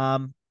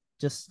 Um,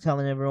 just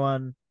telling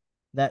everyone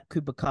that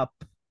Cooper Cup,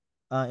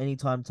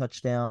 anytime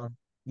touchdown,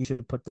 you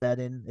should put that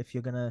in if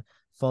you're gonna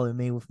follow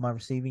me with my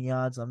receiving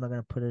yards. I'm not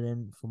gonna put it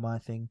in for my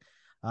thing.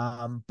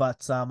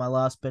 But my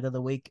last bet of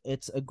the week,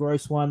 it's a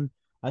gross one.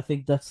 I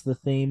think that's the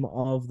theme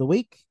of the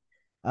week.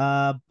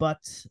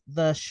 But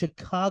the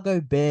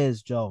Chicago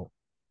Bears, Joel.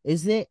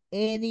 Is there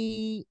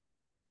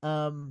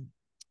um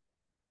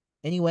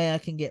any way I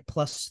can get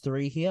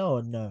 +3 here,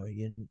 or no?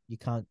 You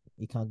can't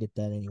get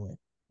that anywhere.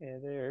 Yeah,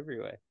 they're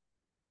everywhere.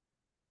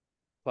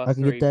 I Plus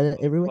can get three, that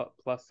everywhere.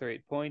 plus three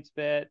at points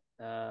bet.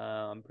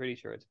 I'm pretty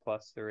sure it's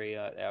 +3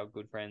 at our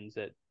good friends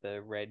at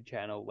the Red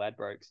Channel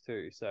Ladbrokes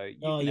too. So you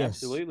Oh can yes,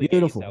 absolutely get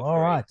beautiful. yourself All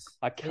three. right.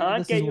 I See, can't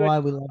this get is you a, why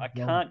we love I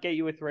going. can't get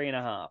you a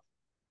 3.5.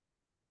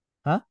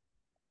 Huh?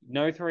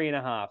 No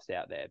 3.5s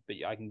out there, but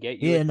I can get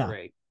you a Yeah, no.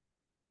 three.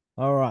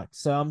 All right,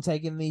 so I'm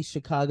taking the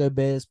Chicago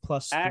Bears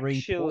plus 3 points.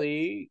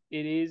 Actually,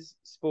 it is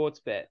sports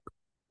bet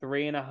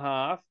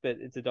 3.5, but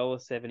it's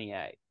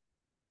 $1.78.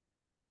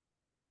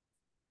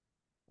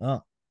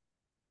 Oh,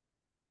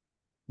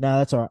 no,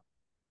 that's all right.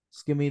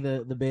 Just give me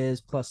the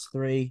Bears plus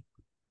 3.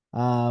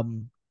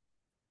 Um,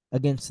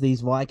 against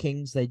these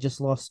Vikings, they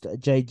just lost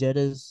Jay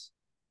Jettas.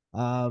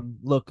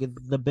 Look,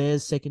 the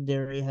Bears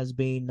secondary has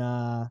been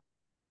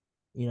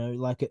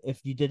like if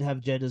you did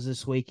have Jettas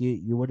this week,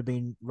 you would have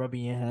been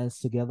rubbing your hands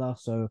together.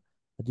 So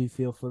I do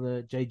feel for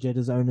the Jay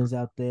Jettas owners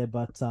out there,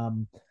 but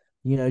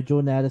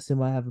Jordan Addison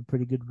might have a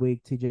pretty good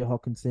week. TJ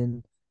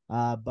Hawkinson,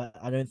 but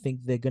I don't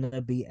think they're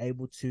gonna be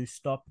able to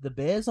stop the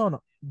Bears on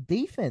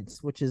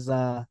defense, which is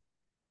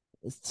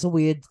it's a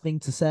weird thing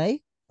to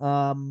say.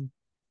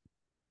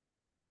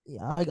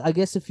 Yeah, I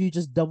guess if you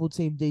just double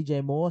team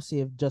DJ Moore, see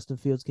if Justin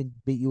Fields can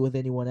beat you with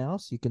anyone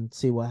else, you can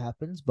see what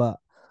happens. But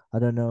I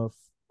don't know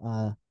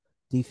if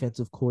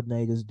defensive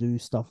coordinators do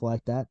stuff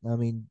like that. I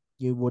mean,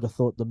 you would have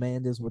thought the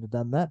Manders would have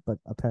done that, but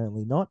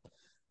apparently not.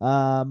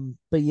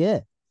 But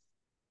yeah,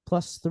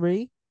 plus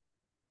 3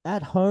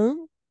 at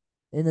home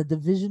in a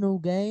divisional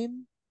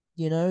game.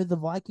 The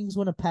Vikings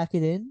want to pack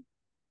it in.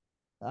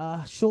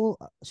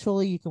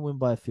 Surely you can win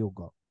by a field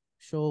goal.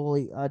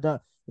 Surely I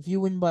don't. If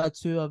you win by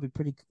 2, I'll be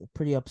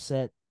pretty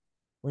upset.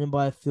 Winning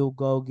by a field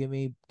goal, give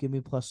me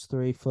plus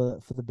 3 for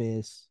the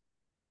Bears.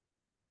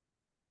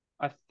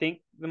 I think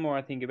the more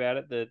I think about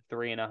it, the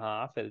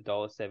 3.5 at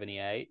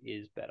 $1.78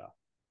 is better.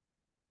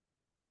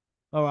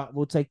 All right,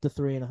 we'll take the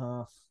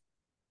 3.5.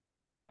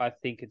 I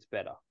think it's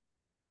better.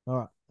 All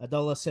right,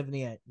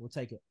 $1.78. We'll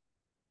take it.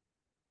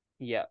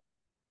 Yeah,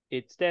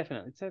 it's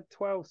at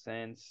 12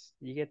 cents.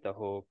 You get the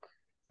hook.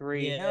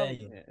 Three, Yeah, how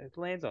yeah, it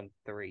lands on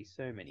three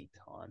so many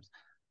times.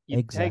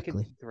 You'd take it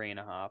exactly.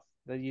 3.5.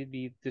 You'd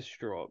be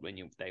distraught when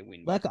they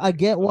win by Like I three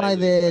get or they why lose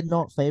by they're three.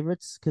 not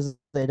favorites because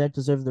they don't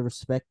deserve the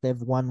respect.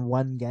 They've won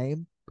one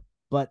game,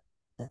 but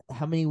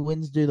how many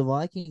wins do the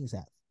Vikings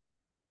have?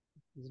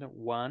 Isn't it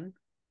one?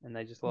 And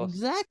they just lost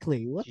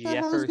Exactly. What the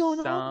hell is going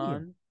on here?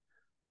 Jefferson.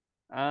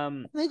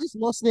 Um, They just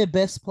lost their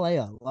best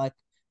player. Like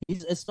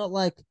it's not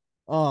like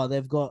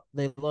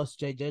they lost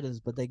Jay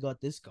Jettas, but they got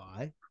this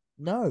guy.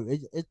 No,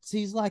 it's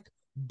he's like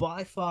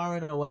by far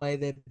and away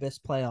their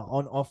best player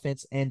on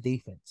offense and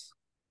defense.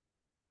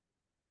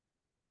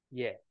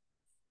 yeah,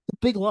 It's a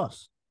big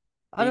loss.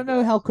 I don't big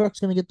know how loss. Kirk's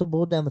gonna get the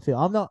ball down the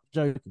field. I'm not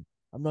joking.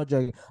 I'm not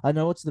joking. I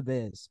know it's the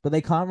Bears, but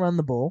they can't run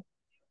the ball.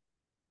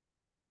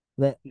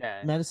 That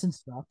No. Madison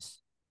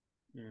sucks.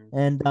 Mm.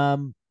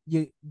 And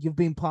you've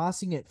been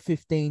passing it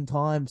 15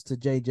 times to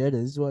Jay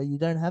Jettas. Well, you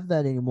don't have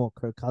that anymore,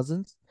 Kirk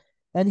Cousins.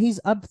 And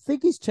I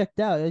think he's checked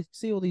out. I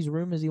see all these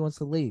rumors he wants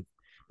to leave.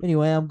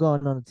 Anyway, I'm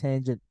going on a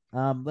tangent.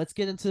 Let's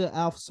get into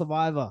our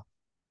survivor,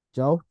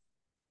 Joel.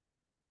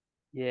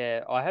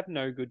 Yeah, I have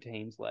no good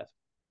teams left.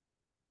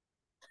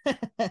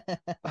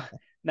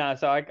 No,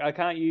 so I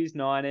can't use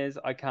Niners.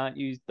 I can't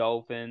use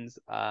Dolphins.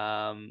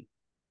 I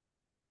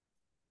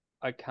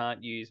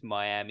can't use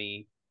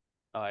Miami.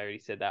 I already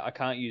said that. I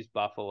can't use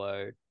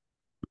Buffalo.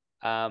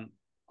 Um,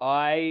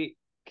 I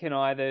can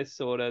either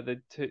sort of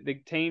the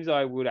teams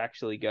I would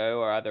actually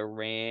go are either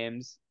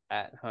Rams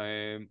at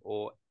home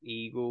or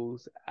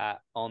Eagles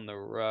at on the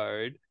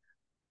road.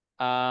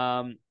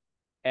 Um,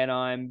 and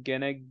I'm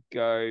gonna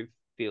go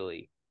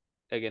Philly.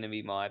 They're gonna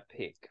be my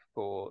pick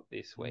for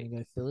this I'm gonna week.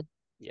 go Philly.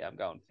 Yeah, I'm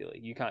going Philly.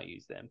 You can't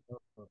use them,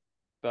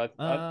 but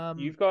Um,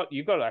 you've got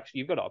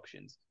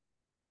options.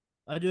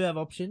 I do have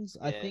options.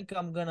 I Yeah, think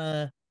I'm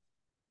gonna.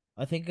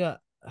 I think.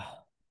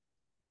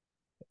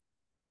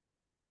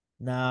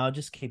 No, I'll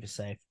just keep it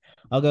safe.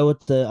 I'll go with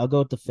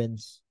the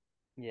Finns.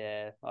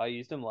 yeah. I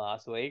used them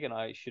last week, and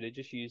I should have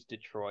just used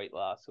Detroit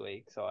last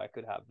week, so I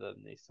could have them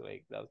this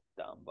week. That was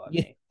dumb by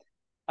Yeah, me.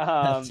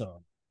 that's Um,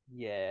 all.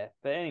 yeah.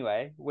 But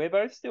anyway, we're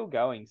both still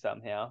going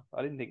somehow.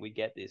 I didn't think we'd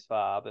get this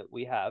far, but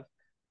we have.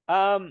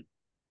 Um,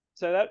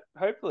 so that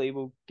hopefully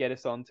will get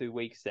us on to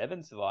week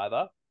 7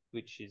 Survivor,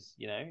 which is,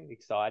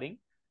 exciting.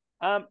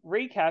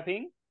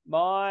 Recapping,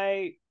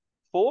 my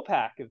 4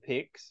 pack of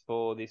picks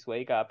for this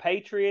week are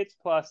Patriots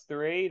plus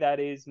 3. That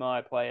is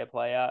my player,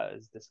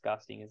 as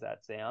disgusting as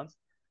that sounds.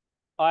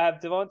 I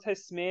have Devonta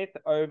Smith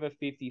over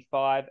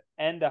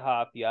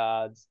 55.5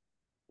 yards.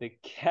 The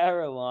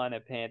Carolina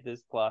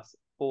Panthers plus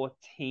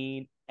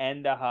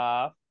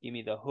 14.5. Give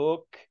me the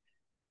hook.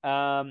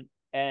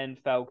 And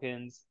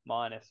Falcons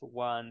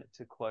 -1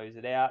 to close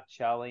it out.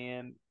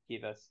 Sharleam,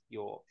 give us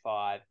your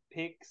 5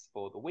 picks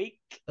for the week.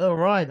 All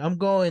right, I'm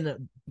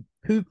going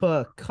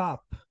Cooper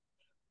Cup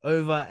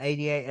over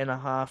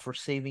 88.5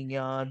 receiving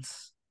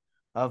yards.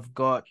 I've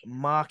got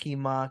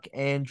Mark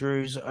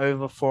Andrews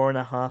over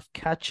 4.5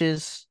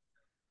 catches,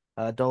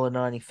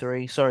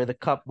 $1.93. Sorry, the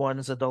cup one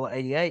is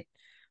 $1.88.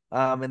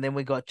 And then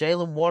we got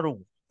Jalen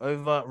Waddle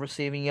over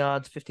receiving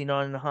yards,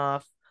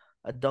 59.5,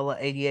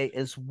 $1.88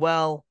 as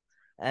well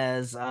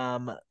as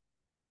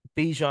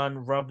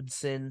Bijan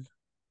Robinson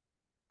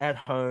at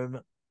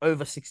home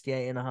over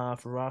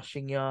 68.5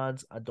 rushing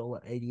yards,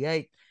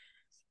 $1.88.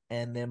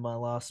 And then my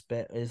last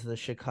bet is the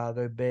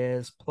Chicago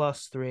Bears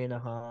plus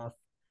 3.5,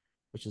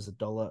 which is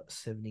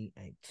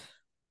 $1.78.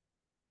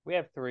 We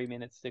have 3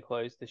 minutes to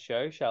close the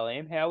show,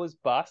 Sharleam. How was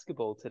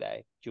basketball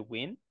today? Did you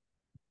win?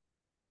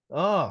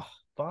 Oh,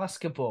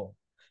 basketball.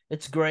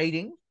 It's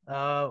grading.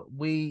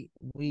 We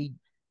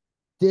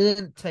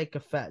didn't take a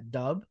fat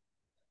dub.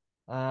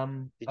 Did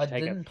I you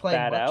take a didn't play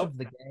fat much L? of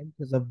the game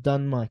because I've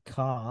done my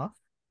calf,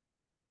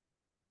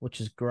 which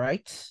is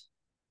great.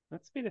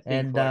 That's been a thing for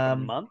And like a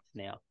month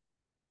now.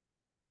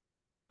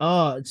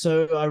 oh,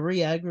 so I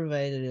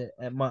re-aggravated it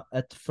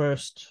at the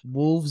first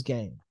Wolves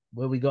game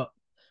where we got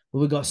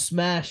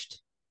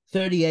smashed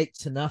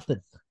 38-0.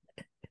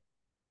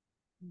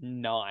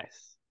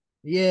 Nice.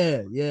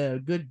 Yeah, yeah,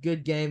 good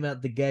game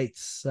out the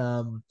gates.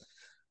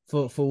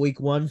 For week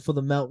one for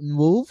the Mountain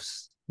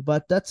Wolves,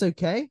 but that's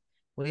okay.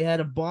 We had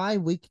a bye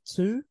week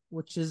two,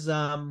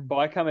 But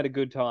I come at a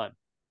good time.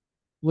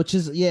 which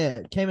is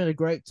yeah, came at a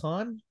great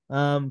time.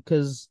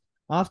 Because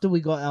after we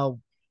got our,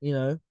 you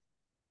know,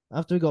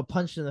 after we got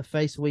punched in the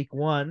face week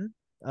one,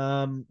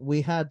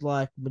 we had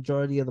like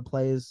majority of the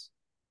players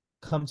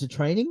come to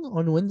training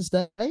on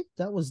Wednesday.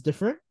 That was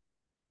different.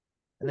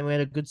 And then we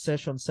had a good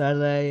session on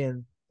Saturday,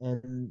 and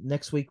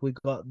next week we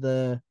got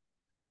the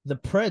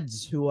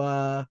Preds, who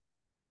are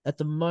at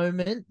the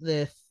moment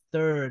they're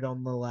third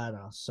on the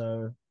ladder.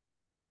 So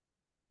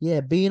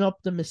yeah, being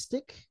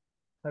optimistic.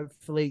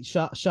 Hopefully,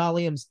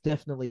 Sharleam's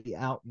definitely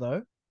out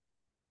though.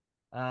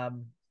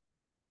 Um,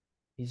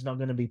 he's not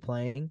going to be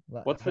playing.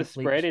 But What's the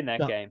hopefully, spread in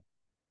that game?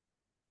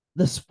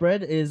 the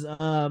spread is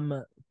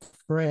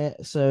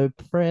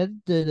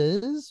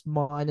Predators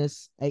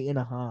minus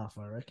 8.5.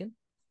 I reckon.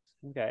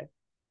 Okay.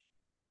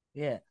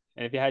 Yeah.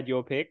 And if you had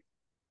your pick,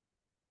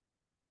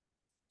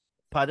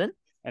 Pardon?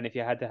 and if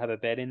you had to have a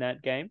bet in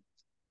that game,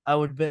 I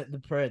would bet the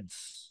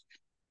Preds.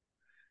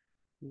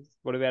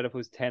 what about if it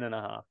was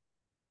 10.5?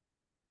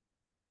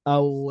 I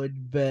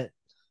would bet.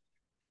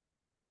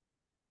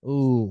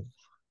 Ooh,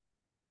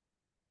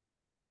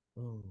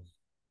 ooh,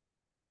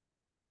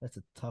 that's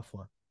a tough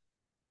one.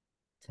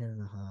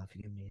 10.5.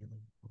 You give me.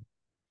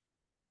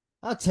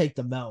 I'll take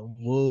the Mountain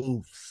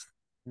Wolves.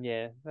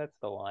 Yeah, that's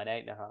the line.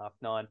 8.5,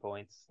 9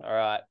 points. All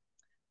right.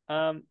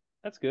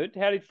 That's good.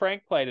 How did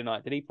Frank play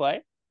tonight? Did he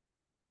play?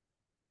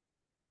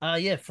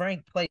 Yeah,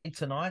 Frank played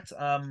tonight.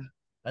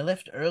 I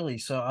left early,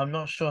 so I'm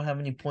not sure how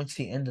many points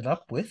he ended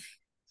up with.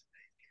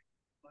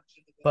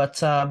 But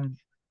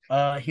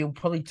he'll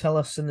probably tell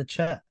us in the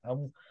chat.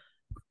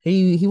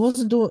 He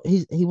wasn't doing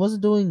he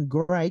wasn't doing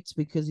great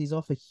because he's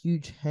off a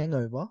huge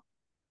hangover.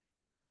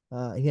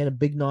 He had a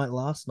big night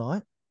last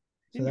night,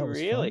 Did so he that was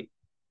fun. really?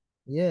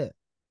 Yeah,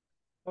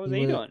 What was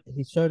he doing?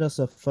 he showed us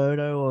a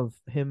photo of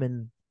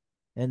him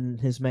and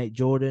his mate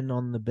Jordan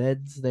on the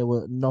beds. They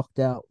were knocked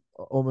out,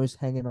 almost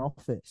hanging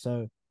off it.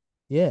 So,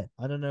 yeah,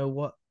 I don't know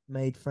what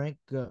made Frank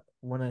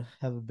want to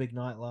have a big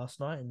night last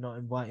night and not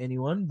invite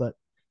anyone, but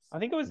I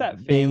think it was that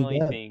there you family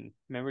go. thing.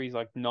 Remember, he's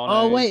like Oh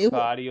Nono's wait,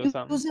 party or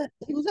something.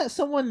 he was at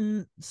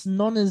someone's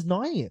Nonna's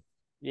 90th.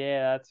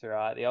 Yeah, that's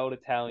right. The old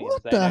Italians,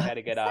 What they know the how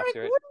to get Frank?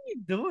 after it. What are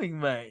you doing,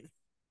 mate?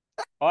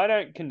 I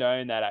don't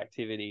condone that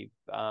activity.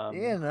 Yeah,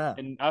 no.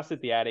 And us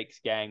at the Addicts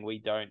gang, we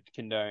don't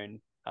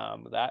condone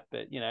that.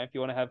 But if you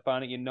want to have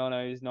fun at your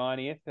Nono's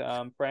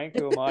 90th, Frank,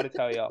 who am I to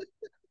tell you?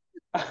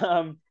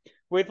 Um,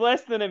 with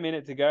less than a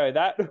minute to go,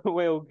 that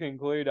will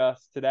conclude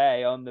us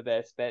today on the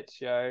Best Bet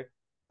Show.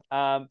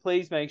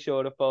 Please make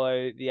sure to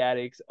follow the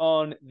Addicts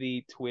on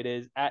the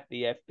Twitters at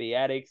the FB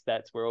Addicts.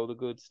 That's where all the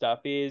good stuff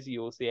is.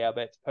 You'll see our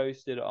bets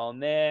posted on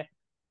there.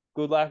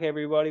 Good luck,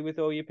 everybody, with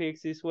all your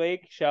picks this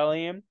week.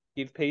 Shalliam,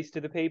 give peace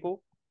to the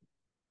people.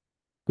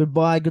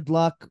 Goodbye, good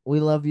luck. We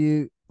love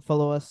you.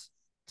 Follow us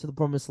to the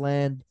promised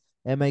land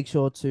and make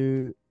sure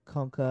to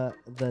conquer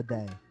the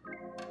day.